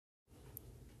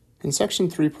In section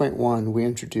 3.1, we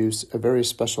introduce a very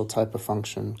special type of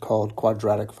function called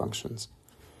quadratic functions.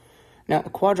 Now, a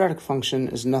quadratic function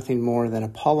is nothing more than a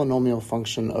polynomial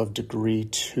function of degree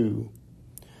 2.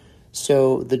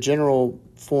 So the general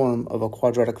form of a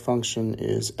quadratic function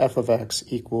is f of x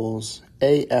equals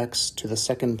ax to the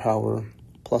second power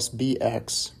plus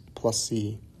bx plus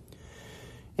c.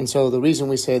 And so the reason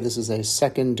we say this is a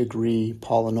second degree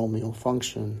polynomial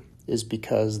function is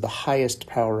because the highest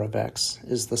power of x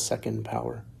is the second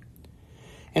power.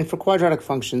 And for quadratic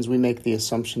functions, we make the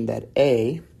assumption that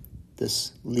a,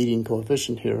 this leading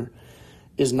coefficient here,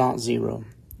 is not 0.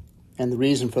 And the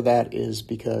reason for that is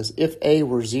because if a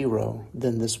were 0,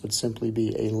 then this would simply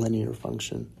be a linear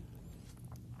function.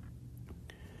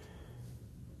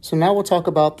 So now we'll talk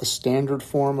about the standard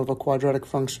form of a quadratic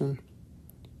function.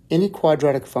 Any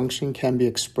quadratic function can be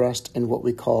expressed in what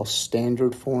we call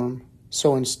standard form.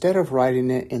 So instead of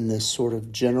writing it in this sort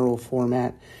of general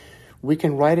format, we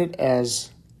can write it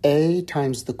as a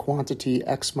times the quantity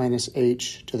x minus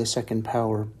h to the second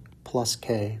power plus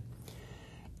k.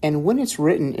 And when it's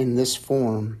written in this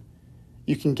form,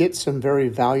 you can get some very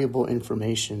valuable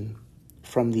information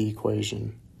from the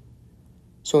equation.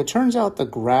 So it turns out the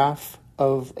graph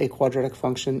of a quadratic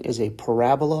function is a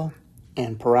parabola,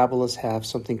 and parabolas have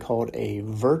something called a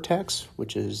vertex,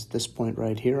 which is this point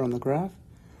right here on the graph.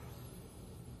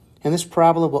 And this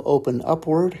parabola will open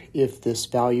upward if this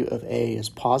value of a is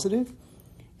positive,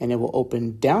 and it will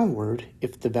open downward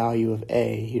if the value of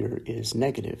a here is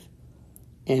negative.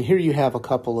 And here you have a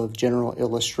couple of general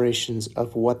illustrations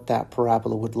of what that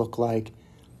parabola would look like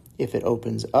if it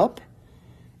opens up,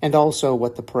 and also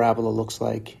what the parabola looks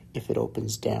like if it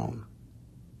opens down.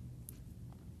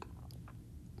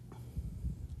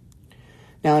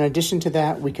 Now, in addition to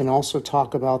that, we can also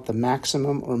talk about the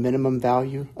maximum or minimum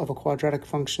value of a quadratic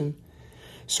function.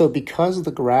 So because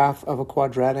the graph of a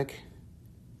quadratic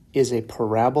is a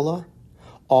parabola,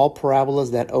 all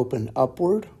parabolas that open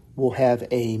upward will have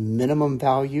a minimum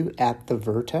value at the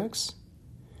vertex,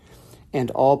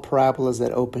 and all parabolas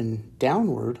that open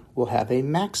downward will have a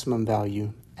maximum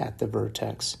value at the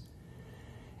vertex.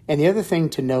 And the other thing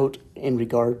to note in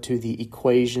regard to the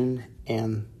equation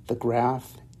and the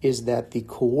graph is that the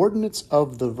coordinates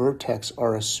of the vertex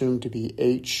are assumed to be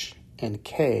h and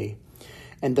k,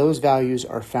 and those values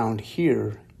are found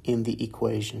here in the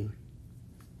equation.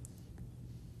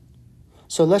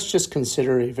 So let's just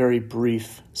consider a very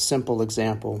brief, simple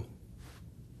example.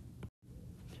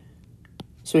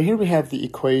 So here we have the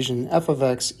equation f of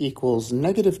x equals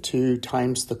negative 2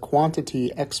 times the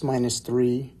quantity x minus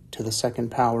 3 to the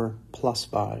second power plus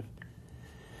 5.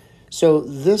 So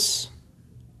this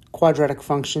quadratic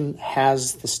function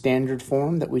has the standard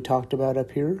form that we talked about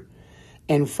up here,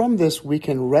 and from this we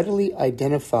can readily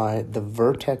identify the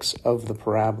vertex of the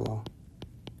parabola.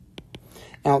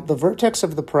 Now, the vertex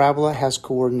of the parabola has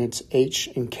coordinates h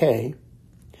and k,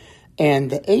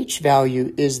 and the h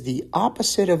value is the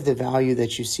opposite of the value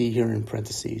that you see here in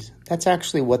parentheses. That's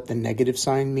actually what the negative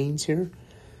sign means here.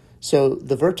 So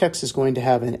the vertex is going to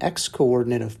have an x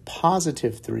coordinate of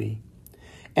positive 3,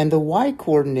 and the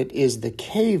y-coordinate is the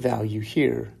k value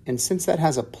here. And since that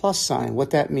has a plus sign,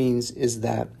 what that means is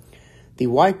that the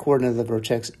y-coordinate of the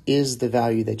vertex is the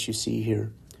value that you see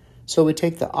here. So we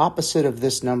take the opposite of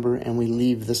this number and we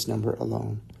leave this number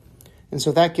alone. And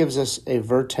so that gives us a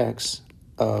vertex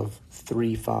of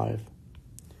 3, 5.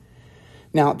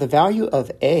 Now, the value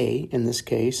of a, in this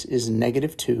case, is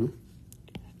negative 2.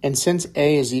 And since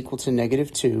a is equal to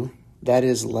negative 2, that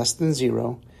is less than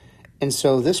 0. And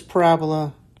so this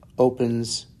parabola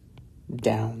opens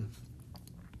down.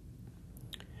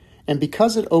 And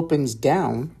because it opens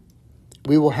down,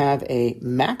 we will have a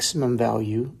maximum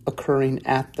value occurring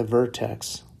at the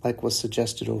vertex, like was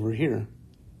suggested over here.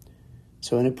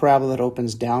 So in a parabola that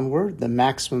opens downward, the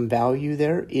maximum value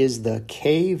there is the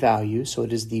k value, so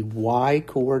it is the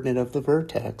y-coordinate of the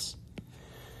vertex.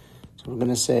 So we're going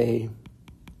to say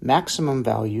maximum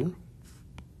value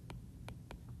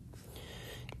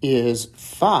is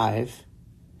 5,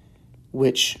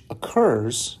 which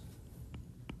occurs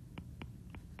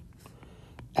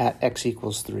at x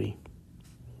equals 3.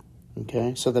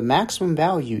 Okay, so the maximum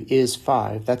value is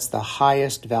 5. That's the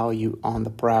highest value on the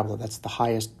parabola. That's the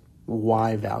highest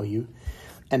y value,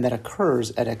 and that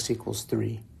occurs at x equals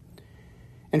 3.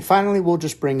 And finally, we'll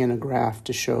just bring in a graph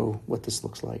to show what this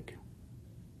looks like.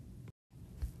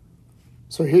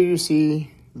 So here you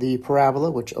see the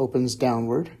parabola, which opens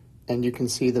downward, and you can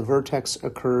see the vertex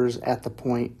occurs at the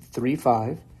point 3,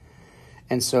 5.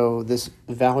 And so this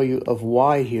value of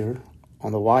y here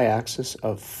on the y-axis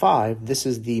of 5, this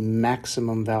is the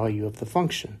maximum value of the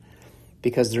function.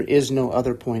 because there is no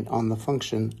other point on the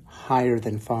function higher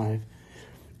than 5.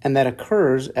 And that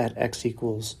occurs at x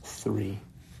equals 3.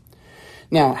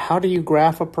 Now, how do you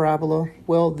graph a parabola?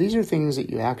 Well, these are things that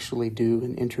you actually do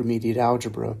in intermediate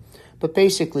algebra, but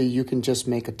basically you can just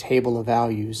make a table of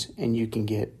values and you can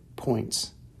get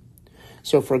points.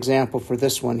 So for example, for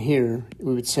this one here,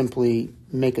 we would simply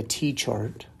make a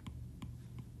t-chart.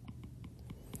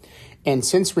 And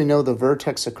since we know the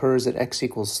vertex occurs at x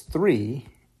equals 3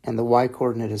 and the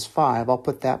y-coordinate is 5, I'll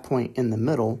put that point in the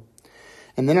middle.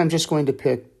 And then I'm just going to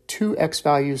pick 2 x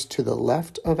values to the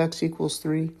left of x equals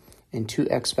 3 and 2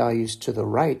 x values to the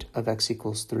right of x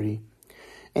equals 3.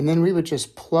 And then we would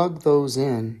just plug those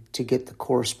in to get the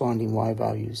corresponding y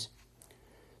values.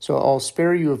 So I'll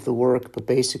spare you of the work, but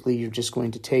basically you're just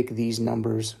going to take these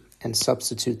numbers and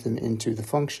substitute them into the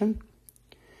function.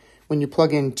 When you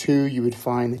plug in 2, you would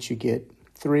find that you get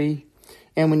 3.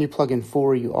 And when you plug in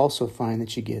 4, you also find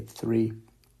that you get 3.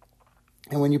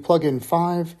 And when you plug in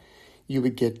 5, you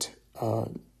would get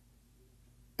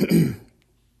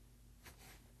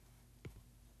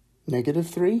negative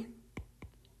 3.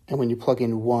 And when you plug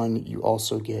in 1, you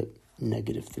also get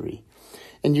negative 3.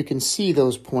 And you can see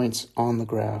those points on the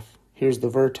graph. Here's the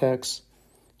vertex.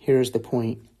 Here's the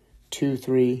point 2,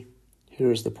 3.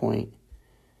 Here's the point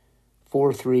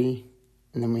 4, 3.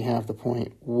 And then we have the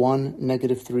point 1,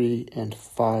 negative 3, and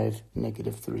 5,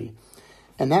 negative 3.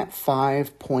 And that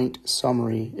 5-point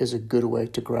summary is a good way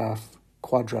to graph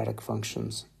quadratic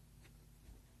functions.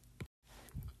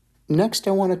 Next,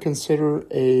 I want to consider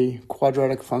a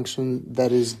quadratic function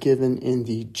that is given in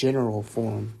the general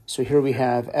form. So here we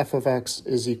have f of x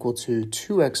is equal to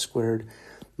 2x squared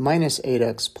minus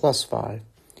 8x plus 5.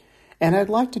 And I'd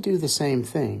like to do the same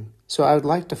thing. So I would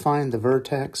like to find the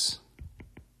vertex.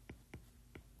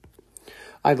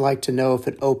 I'd like to know if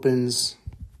it opens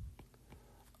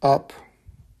up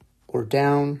or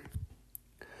down.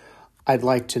 I'd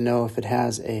like to know if it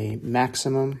has a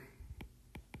maximum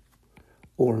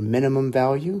or minimum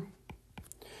value,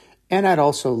 and I'd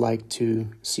also like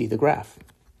to see the graph.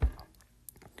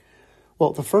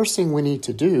 Well, the first thing we need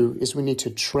to do is we need to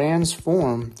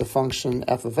transform the function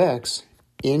f of x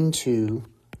into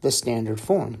the standard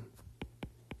form,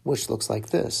 which looks like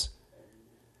this.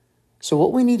 So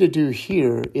what we need to do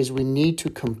here is we need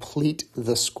to complete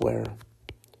the square.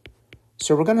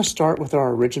 So we're going to start with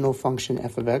our original function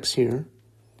f of x here.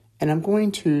 And I'm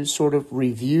going to sort of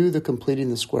review the completing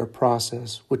the square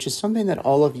process, which is something that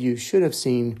all of you should have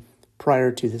seen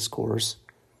prior to this course.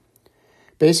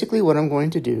 Basically, what I'm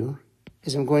going to do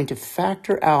is I'm going to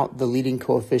factor out the leading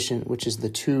coefficient, which is the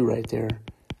 2 right there.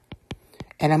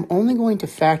 And I'm only going to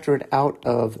factor it out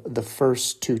of the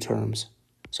first 2 terms.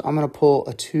 So I'm going to pull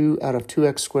a 2 out of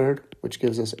 2x squared, which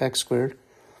gives us x squared.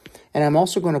 And I'm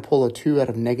also going to pull a 2 out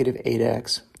of negative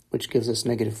 8x, which gives us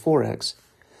negative 4x.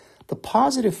 The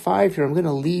positive 5 here, I'm going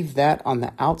to leave that on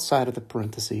the outside of the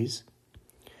parentheses.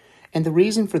 And the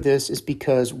reason for this is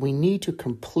because we need to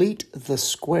complete the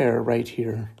square right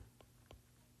here.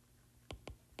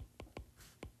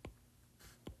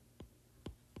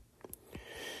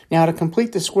 Now, to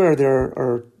complete the square, there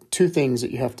are 2 things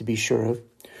that you have to be sure of.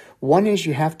 One is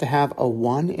you have to have a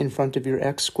 1 in front of your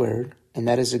x squared, and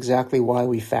that is exactly why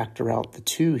we factor out the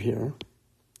 2 here.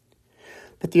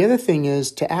 But the other thing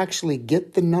is, to actually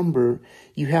get the number,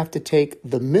 you have to take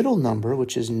the middle number,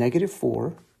 which is negative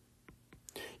 4.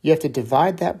 You have to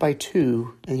divide that by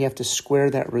 2, and you have to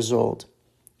square that result.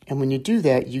 And when you do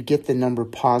that, you get the number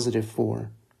positive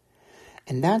 4.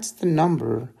 And that's the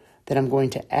number that I'm going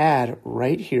to add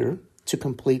right here to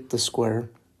complete the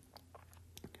square.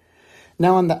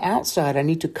 Now on the outside, I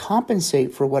need to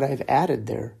compensate for what I've added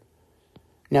there.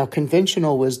 Now,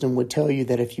 conventional wisdom would tell you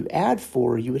that if you add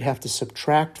 4, you would have to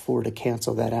subtract 4 to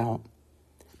cancel that out.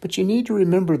 But you need to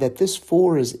remember that this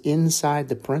 4 is inside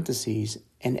the parentheses,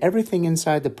 and everything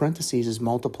inside the parentheses is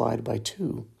multiplied by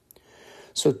 2.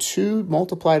 So 2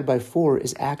 multiplied by 4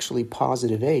 is actually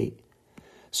positive 8.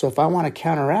 So if I want to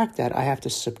counteract that, I have to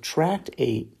subtract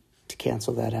 8 to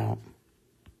cancel that out.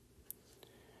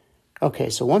 Okay,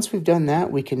 so once we've done that,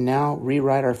 we can now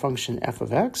rewrite our function f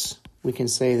of x. We can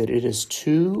say that it is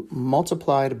 2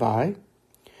 multiplied by,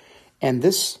 and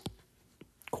this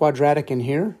quadratic in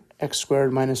here, x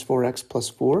squared minus 4x plus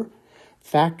 4,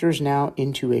 factors now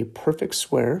into a perfect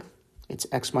square. It's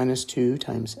x minus 2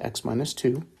 times x minus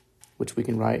 2, which we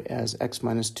can write as x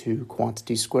minus 2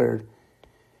 quantity squared,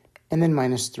 and then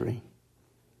minus 3.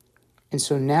 And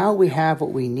so now we have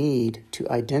what we need to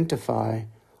identify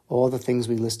all the things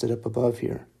we listed up above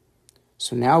here.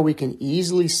 So now we can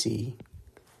easily see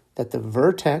that the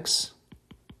vertex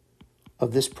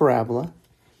of this parabola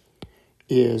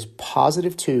is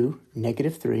positive 2,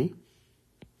 negative 3.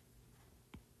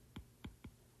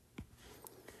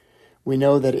 We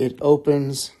know that it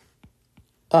opens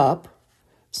up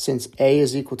since a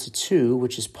is equal to 2,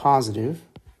 which is positive,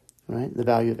 right? The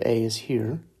value of a is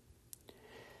here.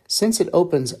 Since it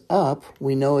opens up,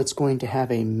 we know it's going to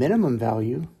have a minimum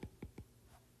value.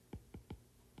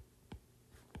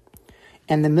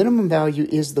 And the minimum value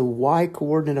is the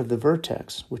y-coordinate of the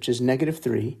vertex, which is negative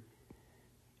 3.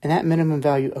 And that minimum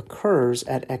value occurs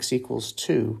at x equals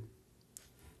 2.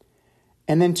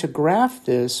 And then to graph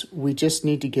this, we just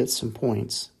need to get some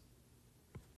points.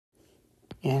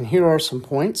 And here are some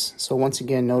points. So once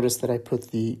again, notice that I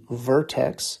put the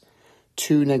vertex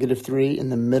 2, negative 3 in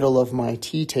the middle of my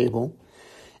t-table.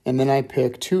 And then I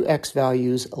pick two x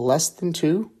values less than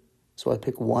 2. So I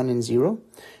pick 1 and 0.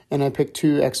 And I pick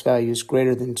two x values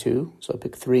greater than 2. So I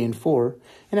pick 3 and 4.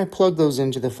 And I plug those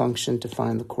into the function to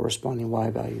find the corresponding y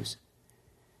values.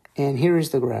 And here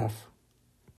is the graph.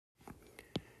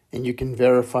 And you can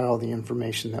verify all the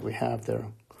information that we have there.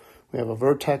 We have a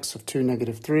vertex of 2,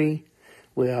 negative 3.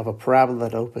 We have a parabola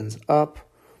that opens up.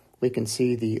 We can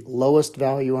see the lowest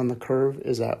value on the curve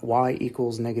is at y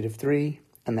equals negative 3,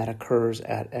 and that occurs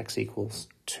at x equals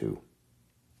 2.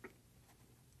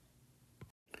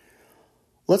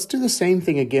 Let's do the same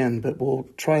thing again, but we'll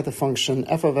try the function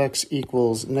f of x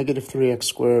equals negative 3x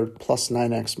squared plus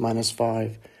 9x minus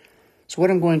 5. So what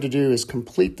I'm going to do is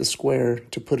complete the square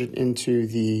to put it into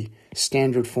the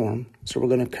standard form. So we're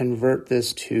going to convert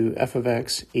this to f of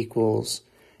x equals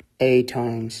a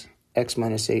times x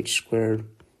minus h squared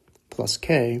plus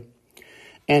k.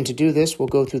 And to do this, we'll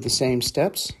go through the same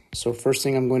steps. So first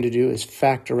thing I'm going to do is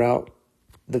factor out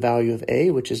the value of a,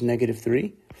 which is negative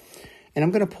 3. And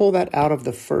I'm going to pull that out of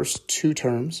the first two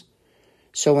terms.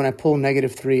 So when I pull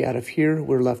negative 3 out of here,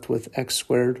 we're left with x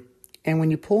squared. And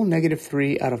when you pull negative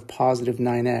 3 out of positive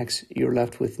 9x, you're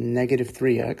left with negative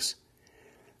 3x.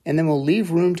 And then we'll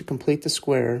leave room to complete the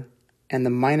square, and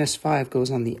the minus 5 goes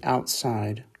on the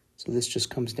outside. So this just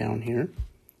comes down here.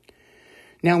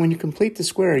 Now, when you complete the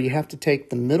square, you have to take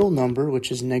the middle number,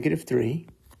 which is negative 3.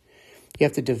 You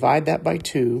have to divide that by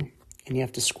 2, and you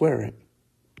have to square it.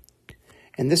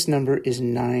 And this number is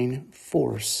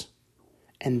 9/4.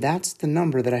 And that's the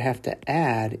number that I have to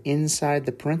add inside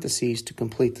the parentheses to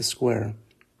complete the square.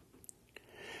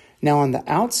 Now, on the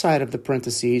outside of the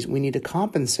parentheses, we need to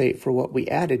compensate for what we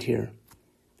added here.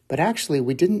 But actually,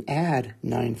 we didn't add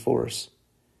 9/4.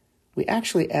 We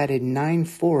actually added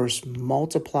 9/4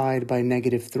 multiplied by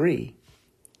negative 3.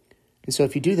 And so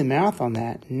if you do the math on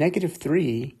that, negative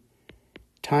 3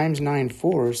 times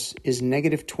 9/4 is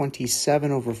negative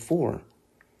 27 over 4.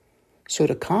 So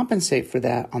to compensate for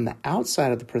that on the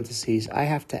outside of the parentheses, I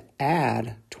have to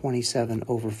add 27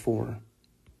 over 4.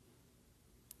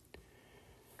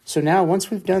 So now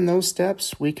once we've done those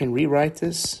steps, we can rewrite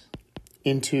this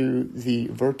into the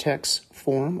vertex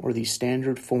form or the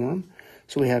standard form.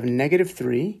 So we have negative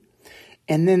 3,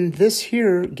 and then this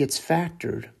here gets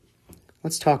factored.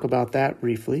 Let's talk about that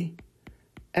briefly.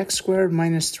 X squared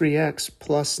minus 3x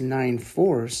plus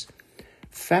 9/4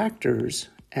 factors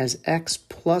as x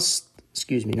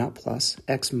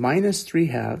minus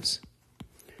 3/2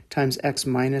 times x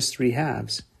minus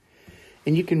 3/2.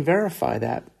 And you can verify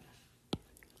that.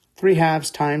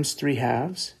 3/2 times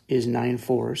 3/2 is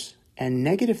 9/4, and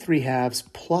negative 3/2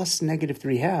 plus negative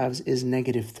 3/2 is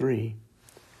negative 3.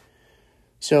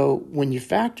 So when you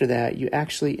factor that, you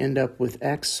actually end up with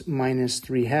x minus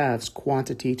 3/2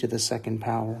 quantity to the second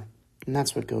power. And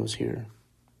that's what goes here.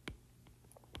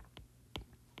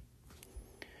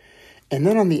 And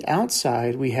then on the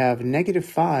outside, we have negative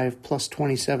 5 plus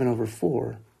 27 over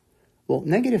 4. Well,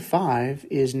 negative 5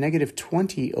 is negative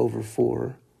 20 over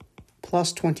 4,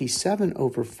 plus 27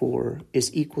 over 4 is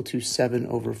equal to 7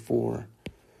 over 4.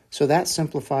 So that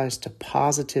simplifies to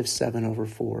positive 7 over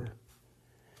 4.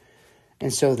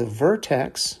 And so the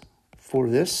vertex for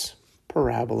this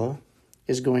parabola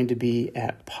is going to be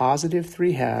at positive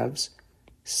 3/2,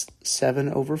 7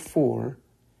 over 4.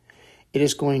 It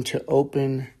is going to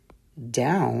open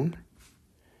down,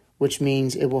 which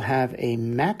means it will have a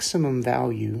maximum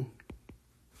value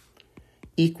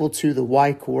equal to the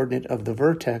y-coordinate of the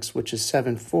vertex, which is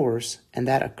 7/4, and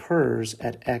that occurs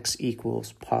at x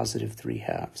equals positive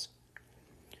 3/2.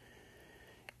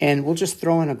 And we'll just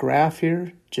throw in a graph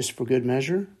here, just for good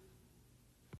measure.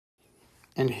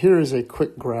 And here is a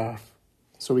quick graph.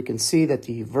 So we can see that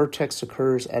the vertex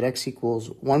occurs at x equals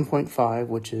 1.5,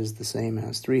 which is the same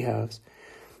as 3/2,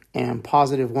 and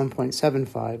positive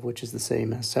 1.75, which is the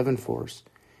same as 7/4.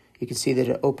 You can see that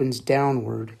it opens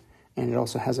downward, and it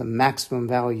also has a maximum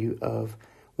value of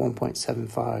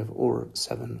 1.75, or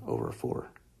 7 over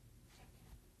 4.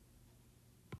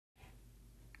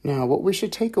 Now, what we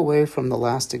should take away from the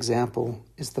last example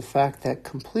is the fact that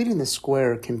completing the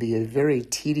square can be a very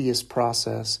tedious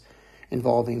process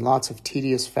involving lots of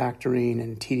tedious factoring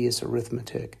and tedious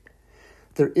arithmetic.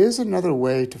 There is another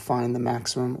way to find the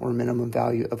maximum or minimum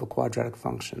value of a quadratic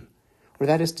function, or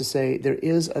that is to say, there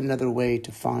is another way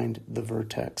to find the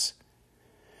vertex.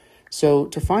 So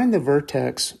to find the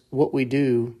vertex, what we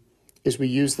do is we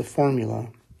use the formula.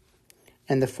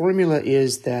 And the formula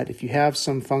is that if you have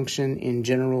some function in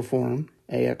general form,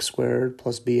 ax squared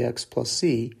plus bx plus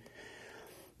c,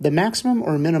 the maximum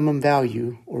or minimum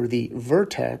value, or the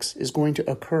vertex, is going to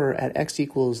occur at x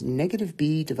equals negative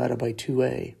b divided by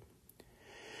 2a.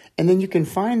 And then you can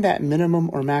find that minimum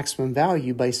or maximum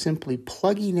value by simply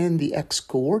plugging in the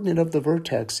x-coordinate of the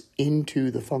vertex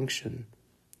into the function.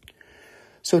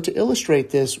 So to illustrate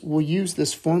this, we'll use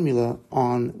this formula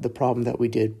on the problem that we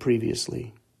did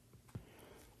previously.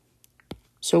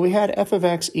 So we had f of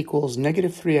x equals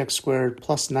negative 3x squared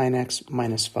plus 9x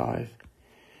minus 5.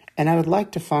 And I would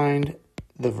like to find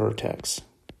the vertex.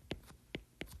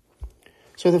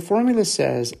 So the formula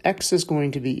says x is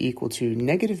going to be equal to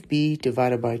negative b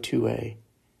divided by 2a.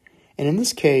 And in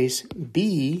this case,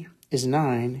 b is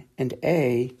 9 and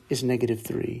a is negative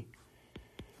 3.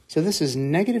 So this is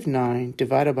negative 9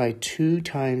 divided by 2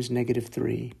 times negative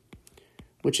 3,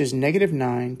 which is negative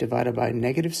 9 divided by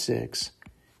negative 6.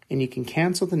 And you can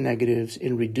cancel the negatives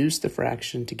and reduce the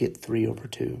fraction to get 3 over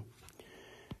 2.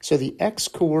 So the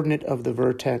x-coordinate of the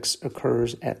vertex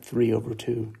occurs at 3 over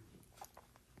 2.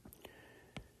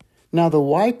 Now the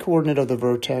y-coordinate of the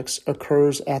vertex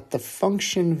occurs at the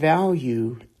function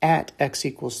value at x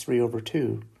equals 3 over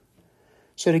 2.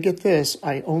 So to get this,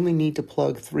 I only need to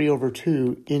plug 3 over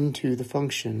 2 into the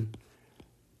function.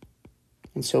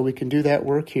 And so we can do that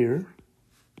work here.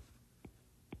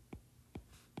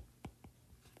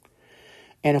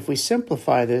 And if we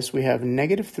simplify this, we have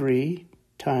negative 3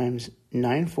 times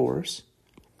 9/4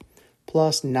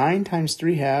 plus 9 times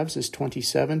 3/2 is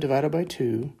 27 divided by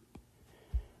 2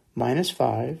 minus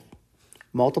 5.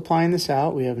 Multiplying this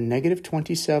out, we have negative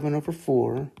 27 over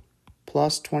 4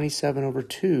 plus 27 over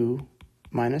 2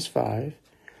 minus 5.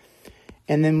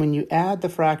 And then when you add the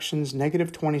fractions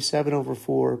negative 27 over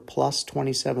 4 plus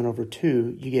 27 over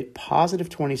 2, you get positive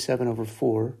 27 over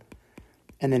 4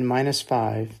 and then minus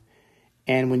 5.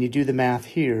 And when you do the math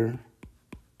here,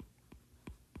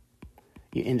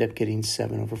 you end up getting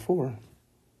 7 over 4.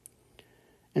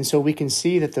 And so we can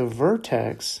see that the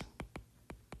vertex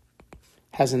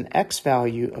has an x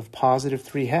value of positive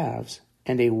 3/2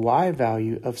 and a y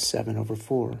value of 7 over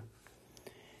 4.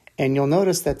 And you'll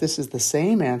notice that this is the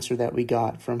same answer that we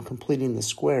got from completing the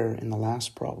square in the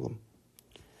last problem.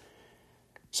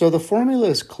 So the formula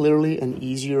is clearly an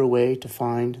easier way to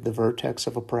find the vertex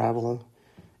of a parabola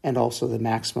and also the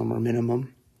maximum or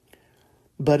minimum.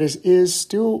 But it is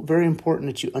still very important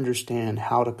that you understand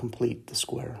how to complete the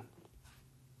square.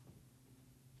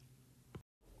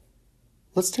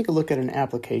 Let's take a look at an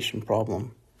application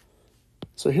problem.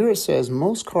 So here it says,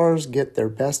 most cars get their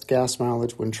best gas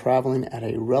mileage when traveling at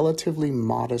a relatively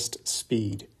modest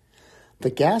speed.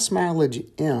 The gas mileage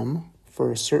m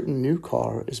for a certain new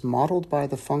car is modeled by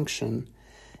the function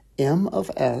m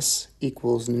of s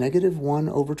equals negative 1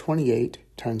 over 28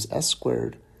 times s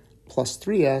squared plus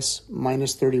 3s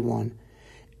minus 31.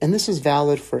 And this is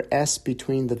valid for s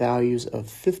between the values of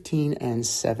 15 and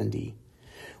 70,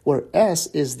 where s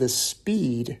is the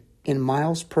speed in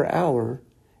miles per hour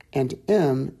and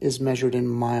m is measured in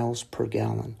miles per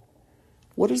gallon.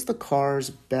 What is the car's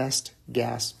best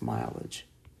gas mileage?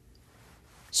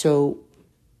 So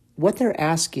what they're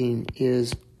asking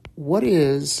is, what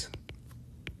is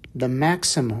the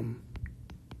maximum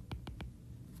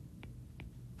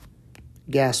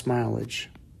gas mileage?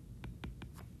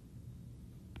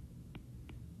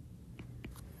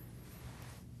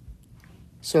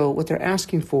 So what they're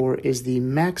asking for is the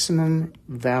maximum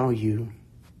value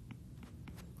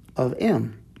of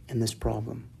m in this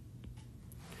problem.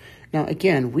 Now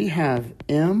again, we have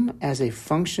m as a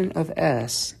function of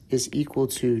s is equal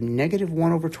to negative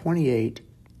 1 over 28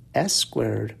 s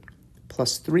squared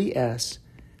plus 3s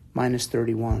minus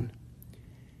 31.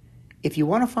 If you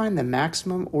want to find the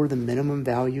maximum or the minimum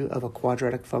value of a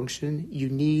quadratic function, you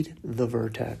need the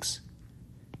vertex.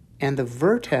 And the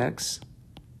vertex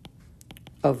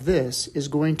of this is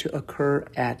going to occur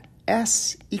at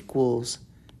s equals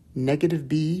negative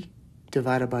b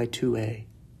divided by 2a.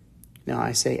 Now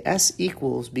I say s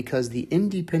equals because the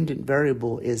independent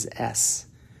variable is s.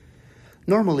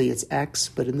 Normally it's x,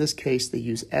 but in this case they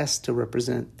use s to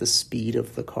represent the speed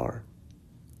of the car.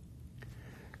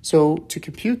 So to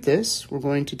compute this, we're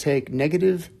going to take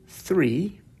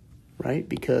 -3, right,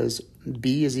 because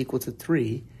b is equal to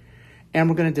 3, and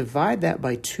we're going to divide that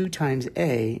by 2 times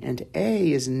a, and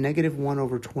a is -1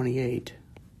 over 28.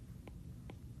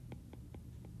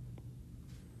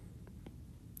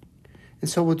 And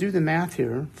so we'll do the math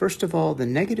here. First of all, the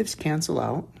negatives cancel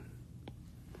out.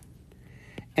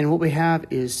 And what we have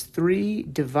is 3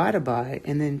 divided by,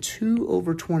 and then 2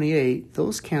 over 28.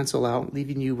 Those cancel out,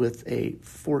 leaving you with a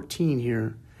 14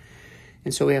 here.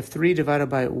 And so we have 3 divided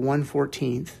by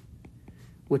 1/14,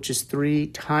 which is 3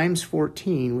 times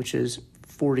 14, which is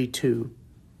 42.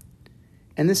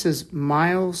 And this is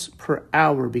miles per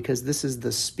hour because this is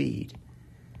the speed.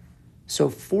 So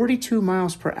 42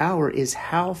 miles per hour is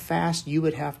how fast you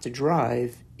would have to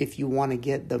drive if you want to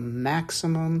get the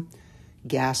maximum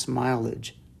gas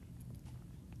mileage.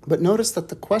 But notice that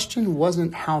the question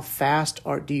wasn't how fast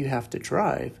do you have to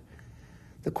drive.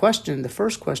 The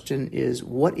first question is,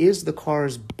 what is the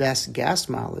car's best gas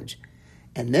mileage?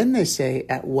 And then they say,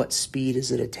 at what speed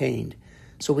is it attained?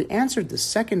 So we answered the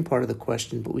second part of the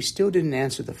question, but we still didn't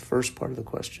answer the first part of the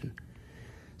question.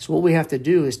 So what we have to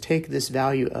do is take this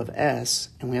value of s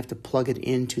and we have to plug it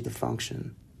into the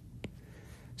function.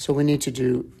 So we need to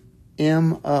do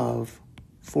m of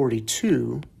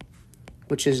 42,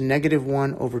 which is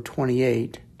 -1 over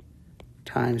 28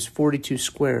 times 42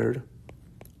 squared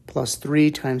plus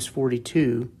 3 times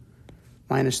 42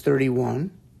 minus 31.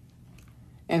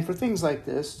 And for things like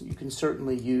this, you can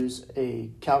certainly use a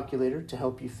calculator to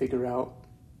help you figure out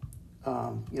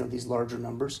these larger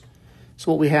numbers.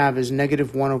 So what we have is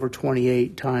 -1 over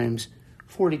 28 times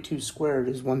 42 squared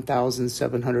is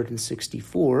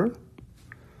 1,764.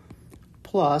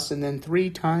 Plus, and then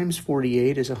 3 times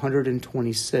 48 is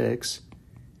 126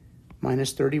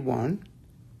 minus 31.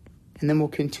 And then we'll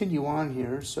continue on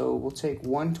here. So we'll take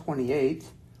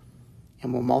 1/28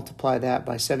 and we'll multiply that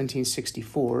by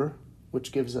 1764,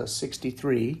 which gives us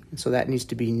 63. And so that needs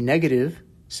to be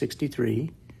 -63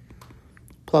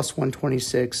 plus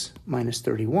 126 minus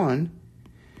 31.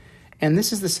 And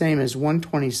this is the same as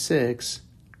 126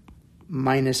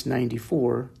 minus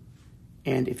 94.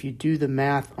 And if you do the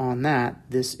math on that,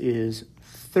 this is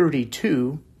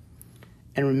 32.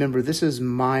 And remember, this is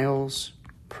miles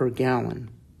per gallon.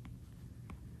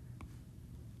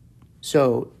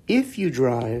 So if you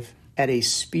drive at a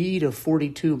speed of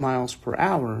 42 miles per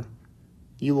hour,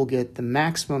 you will get the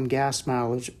maximum gas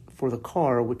mileage for the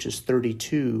car, which is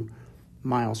 32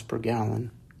 miles per gallon.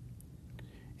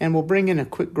 And we'll bring in a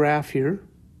quick graph here.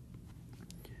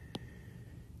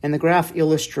 And the graph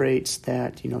illustrates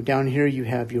that, down here you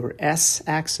have your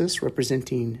s-axis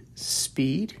representing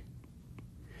speed.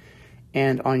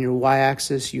 And on your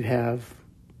y-axis you have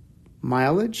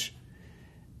mileage.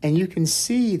 And you can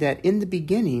see that in the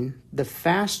beginning, the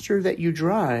faster that you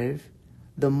drive,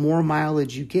 the more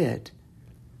mileage you get.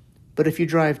 But if you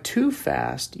drive too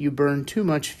fast, you burn too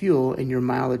much fuel and your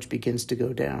mileage begins to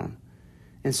go down.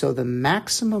 And so the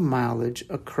maximum mileage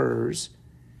occurs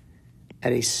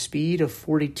at a speed of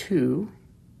 42,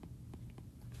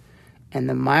 and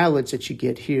the mileage that you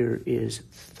get here is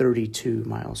 32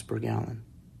 miles per gallon.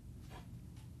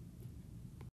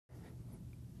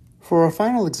 For our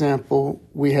final example,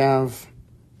 we have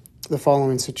the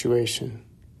following situation.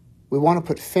 We want to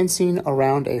put fencing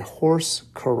around a horse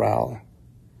corral.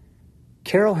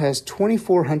 Carol has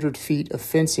 2,400 feet of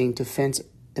fencing to fence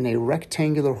in a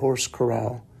rectangular horse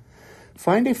corral.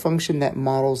 Find a function that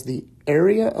models the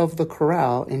area of the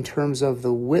corral in terms of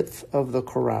the width of the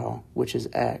corral, which is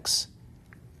x.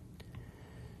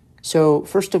 So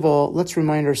first of all, let's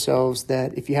remind ourselves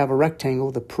that if you have a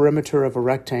rectangle, the perimeter of a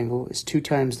rectangle is 2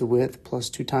 times the width plus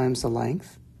 2 times the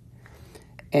length.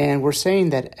 And we're saying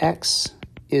that x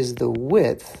is the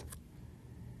width.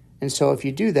 And so if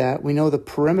you do that, we know the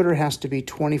perimeter has to be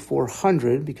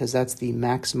 2,400 because that's the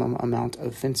maximum amount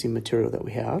of fencing material that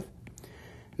we have.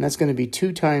 And that's going to be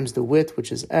 2 times the width,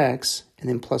 which is x, and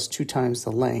then plus 2 times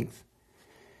the length.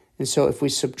 And so if we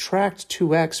subtract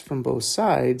 2x from both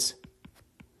sides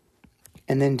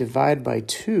and then divide by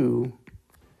 2,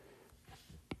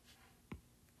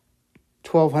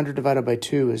 2,400 divided by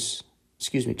 2 is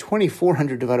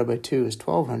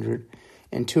 1,200,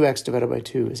 and 2x divided by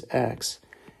 2 is x.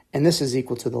 And this is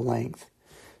equal to the length.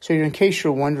 So in case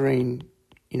you're wondering,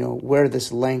 where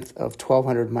this length of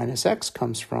 1,200 minus x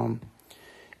comes from,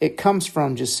 it comes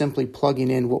from just simply plugging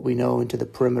in what we know into the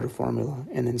perimeter formula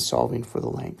and then solving for the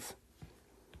length.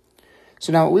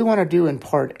 So now what we want to do in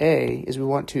part A is we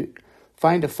want to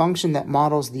find a function that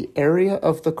models the area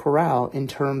of the corral in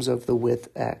terms of the width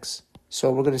x.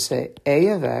 So we're going to say a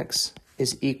of x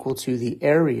is equal to the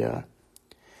area.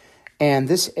 And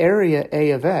this area A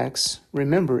of x,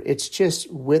 remember, it's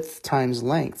just width times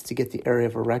length to get the area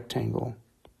of a rectangle.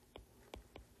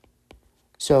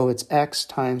 So it's x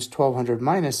times 1200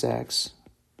 minus x,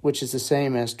 which is the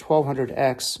same as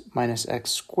 1200x minus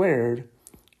x squared.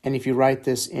 And if you write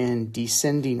this in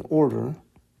descending order,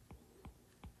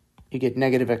 you get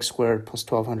negative x squared plus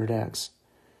 1200x.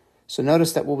 So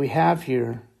notice that what we have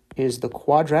here is the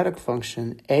quadratic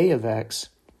function a of x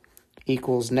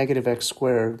equals negative x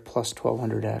squared plus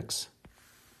 1200x.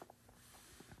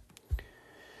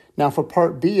 Now for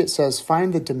part B, it says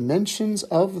find the dimensions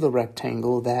of the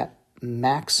rectangle that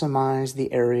maximize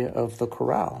the area of the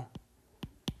corral.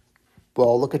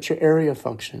 Well, look at your area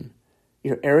function.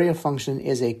 Your area function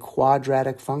is a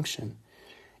quadratic function.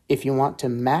 If you want to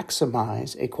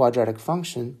maximize a quadratic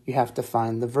function, you have to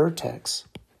find the vertex.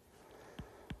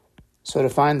 So to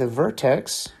find the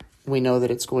vertex, we know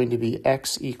that it's going to be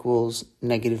x equals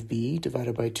negative b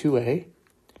divided by 2a,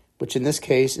 which in this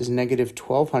case is negative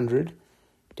 1200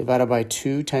 divided by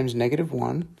 2 times negative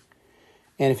 1.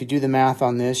 And if you do the math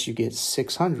on this, you get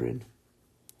 600.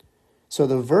 So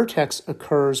the vertex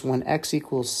occurs when x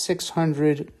equals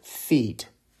 600 feet.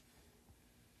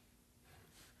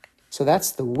 So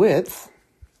that's the width.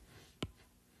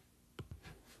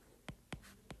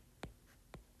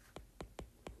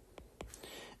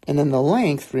 And then the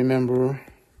length, remember,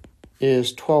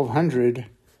 is 1200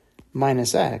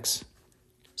 minus x.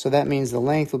 So that means the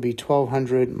length will be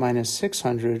 1200 minus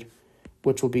 600,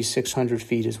 which will be 600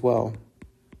 feet as well.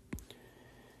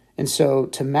 And so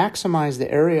to maximize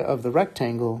the area of the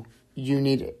rectangle, you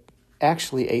need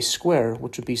actually a square,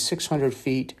 which would be 600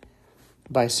 feet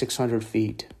by 600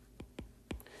 feet.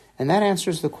 And that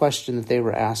answers the question that they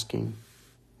were asking.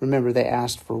 Remember, they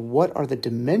asked for what are the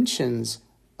dimensions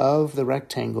of the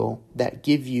rectangle that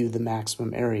give you the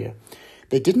maximum area.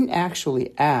 They didn't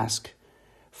actually ask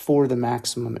for the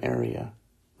maximum area,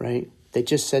 right? They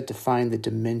just said to find the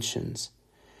dimensions.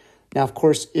 Now, of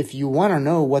course, if you want to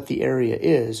know what the area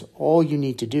is, all you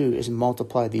need to do is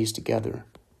multiply these together.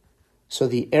 So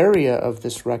the area of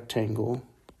this rectangle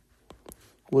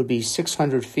would be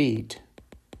 600 feet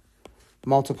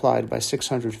multiplied by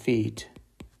 600 feet,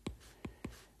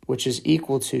 which is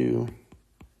equal to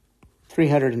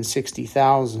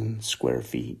 360,000 square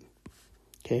feet.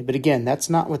 Okay, but again, that's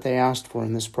not what they asked for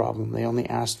in this problem. They only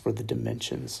asked for the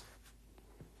dimensions.